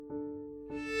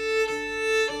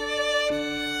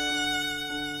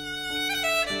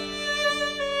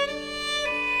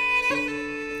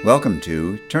Welcome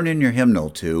to Turn in Your Hymnal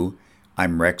to.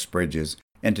 I'm Rex Bridges,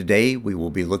 and today we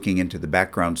will be looking into the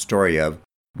background story of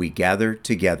We Gather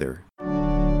Together.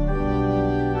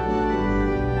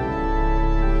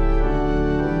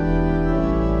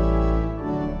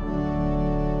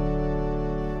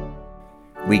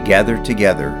 We gather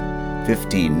together,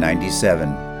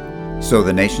 1597. So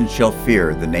the nations shall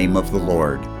fear the name of the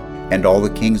Lord, and all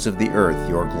the kings of the earth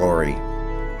your glory.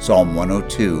 Psalm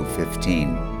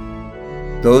 102:15.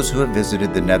 Those who have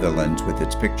visited the Netherlands with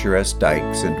its picturesque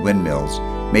dikes and windmills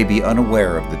may be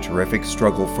unaware of the terrific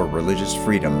struggle for religious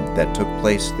freedom that took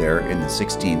place there in the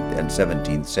 16th and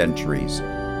 17th centuries.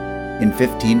 In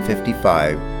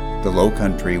 1555, the Low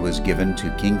Country was given to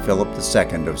King Philip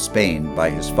II of Spain by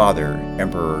his father,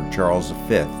 Emperor Charles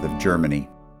V of Germany.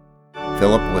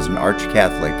 Philip was an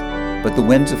arch-Catholic, but the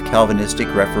winds of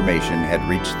Calvinistic Reformation had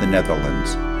reached the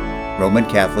Netherlands. Roman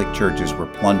Catholic churches were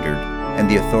plundered, and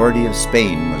the authority of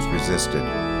Spain was resisted.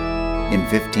 In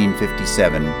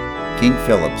 1557, King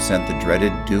Philip sent the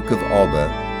dreaded Duke of Alba,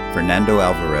 Fernando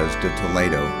Alvarez de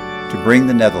Toledo, to bring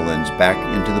the Netherlands back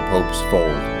into the Pope's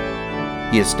fold.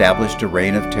 He established a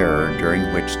reign of terror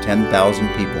during which 10,000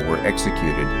 people were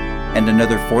executed and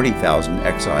another 40,000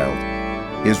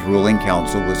 exiled. His ruling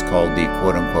council was called the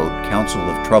quote-unquote Council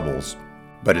of Troubles,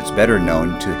 but it's better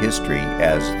known to history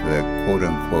as the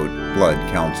quote-unquote Blood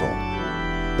Council.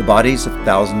 The bodies of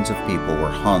thousands of people were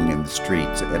hung in the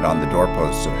streets and on the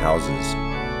doorposts of houses.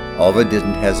 Alva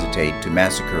didn't hesitate to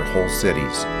massacre whole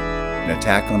cities. An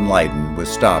attack on Leiden was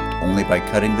stopped only by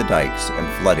cutting the dikes and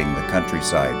flooding the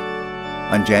countryside.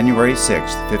 On January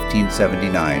 6,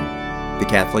 1579, the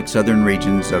Catholic southern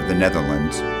regions of the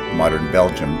Netherlands, modern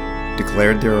Belgium,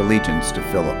 declared their allegiance to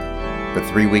Philip. But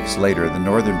 3 weeks later, the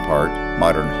northern part,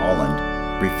 modern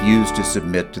Holland, refused to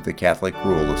submit to the Catholic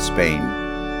rule of Spain.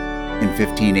 In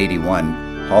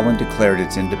 1581, Holland declared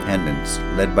its independence,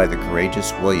 led by the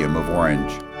courageous William of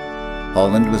Orange.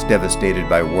 Holland was devastated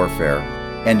by warfare,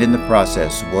 and in the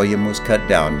process, William was cut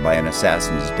down by an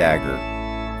assassin's dagger.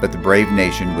 But the brave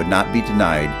nation would not be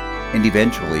denied, and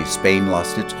eventually Spain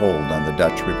lost its hold on the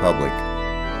Dutch Republic.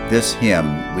 This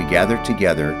hymn, We Gather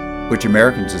Together, which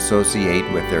Americans associate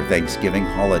with their Thanksgiving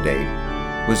holiday,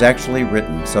 was actually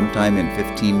written sometime in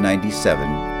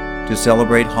 1597 to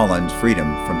celebrate Holland's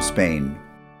freedom from Spain.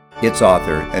 Its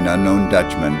author, an unknown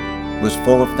Dutchman, was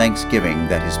full of thanksgiving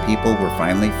that his people were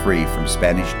finally free from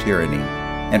Spanish tyranny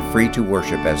and free to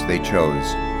worship as they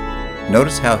chose.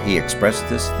 Notice how he expressed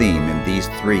this theme in these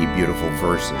 3 beautiful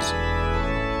verses.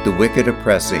 The wicked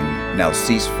oppressing now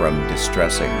cease from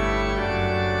distressing.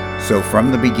 So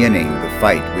from the beginning the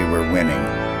fight we were winning.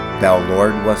 Thou,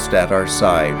 Lord, wast at our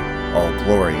side, all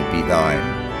glory be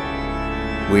thine.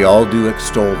 We all do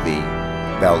extol thee,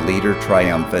 thou leader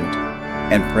triumphant,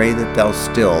 and pray that thou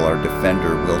still our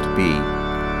defender wilt be.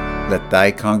 Let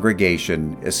thy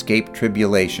congregation escape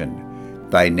tribulation,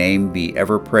 thy name be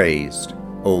ever praised,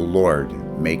 O Lord,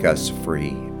 make us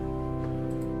free.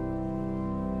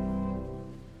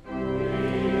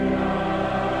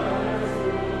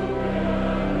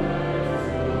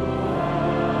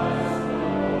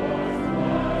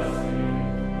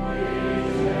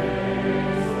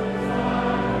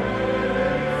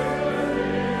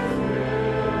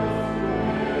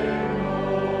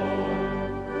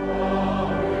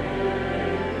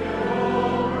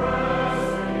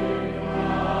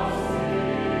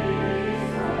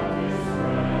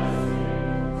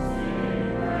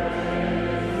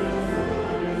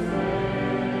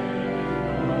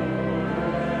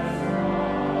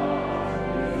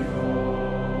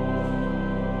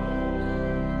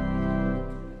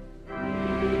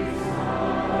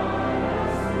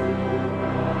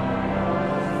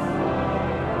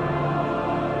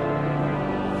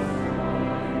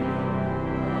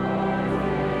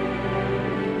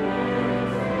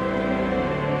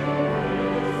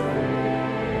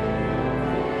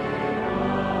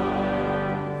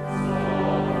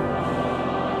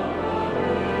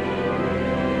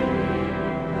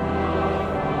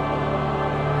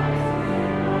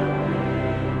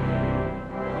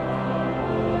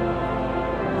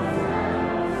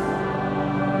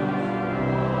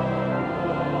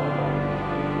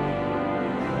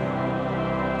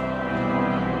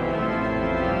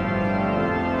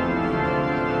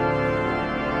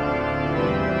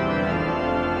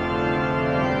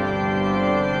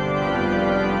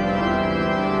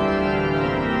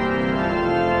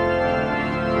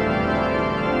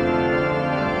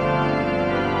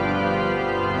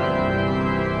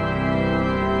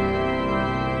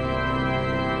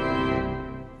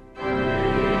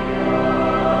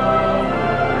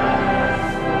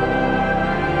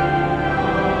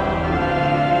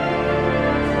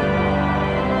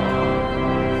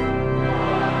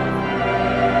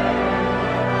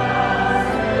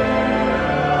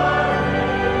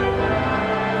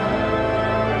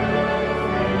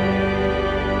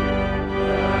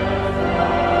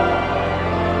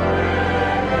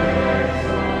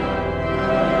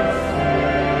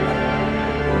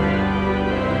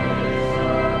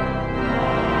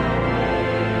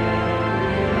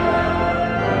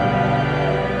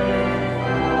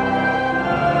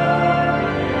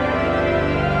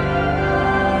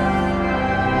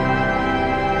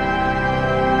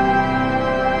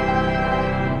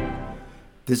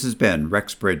 This has been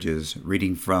Rex Bridges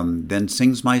reading from Then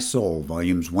Sings My Soul,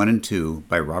 Volumes 1 and 2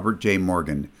 by Robert J.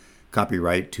 Morgan,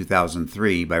 copyright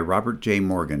 2003 by Robert J.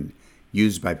 Morgan,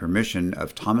 used by permission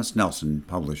of Thomas Nelson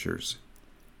Publishers.